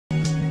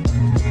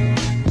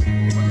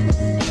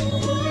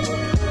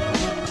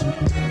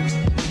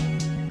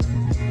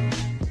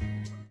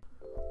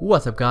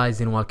What's up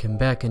guys, and welcome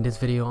back. In this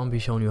video I'll be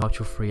showing you how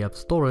to free up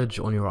storage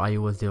on your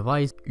iOS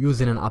device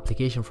using an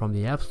application from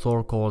the App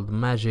Store called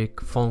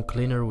Magic Phone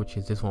Cleaner, which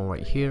is this one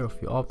right here.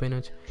 If you open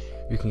it,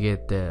 you can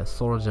get the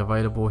storage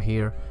available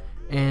here,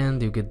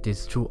 and you get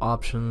these two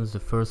options. The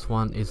first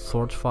one is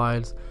sort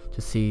files,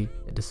 to see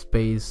the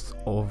space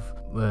of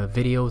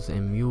videos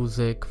and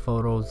music,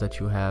 photos that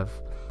you have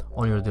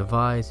on your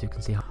device. You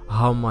can see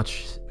how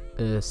much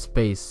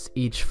space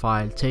each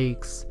file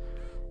takes,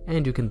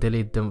 and you can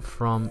delete them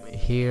from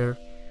here.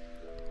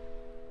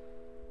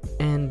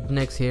 And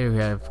next here you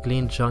have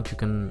clean junk. You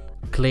can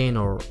clean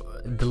or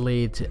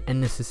delete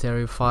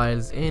unnecessary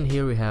files, and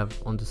here we have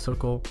on the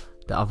circle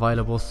the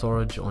available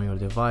storage on your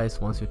device.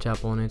 Once you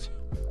tap on it,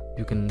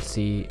 you can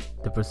see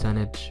the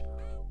percentage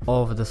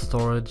of the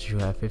storage. You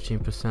have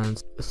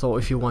 15%. So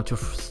if you want to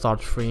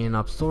start freeing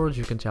up storage,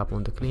 you can tap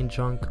on the clean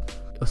junk.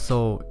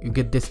 So you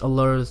get this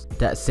alert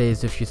that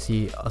says if you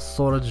see a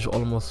storage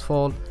almost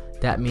full,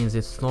 that means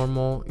it's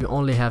normal. You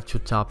only have to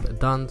tap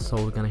done, so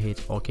we're gonna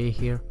hit OK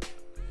here.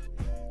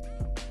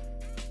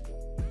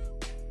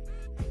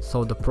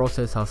 So the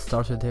process has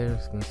started here.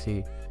 As you can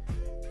see,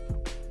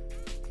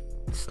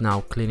 it's now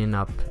cleaning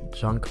up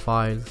junk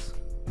files,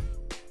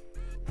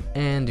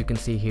 and you can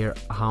see here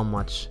how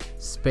much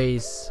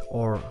space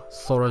or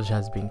storage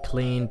has been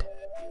cleaned.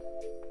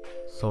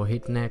 So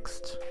hit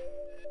next,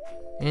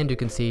 and you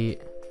can see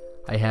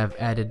I have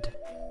added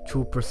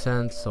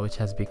 2%, so it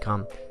has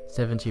become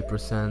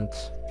 70%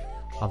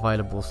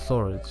 available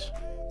storage.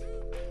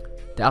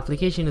 The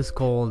application is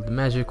called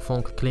Magic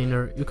Phone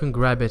Cleaner. You can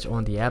grab it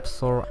on the App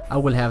Store. I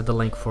will have the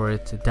link for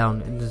it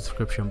down in the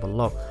description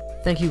below.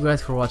 Thank you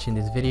guys for watching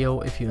this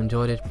video. If you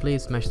enjoyed it,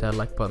 please smash that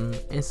like button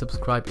and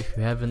subscribe if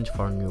you haven't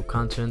for new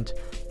content.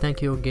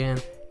 Thank you again,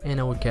 and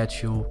I will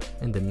catch you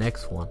in the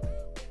next one.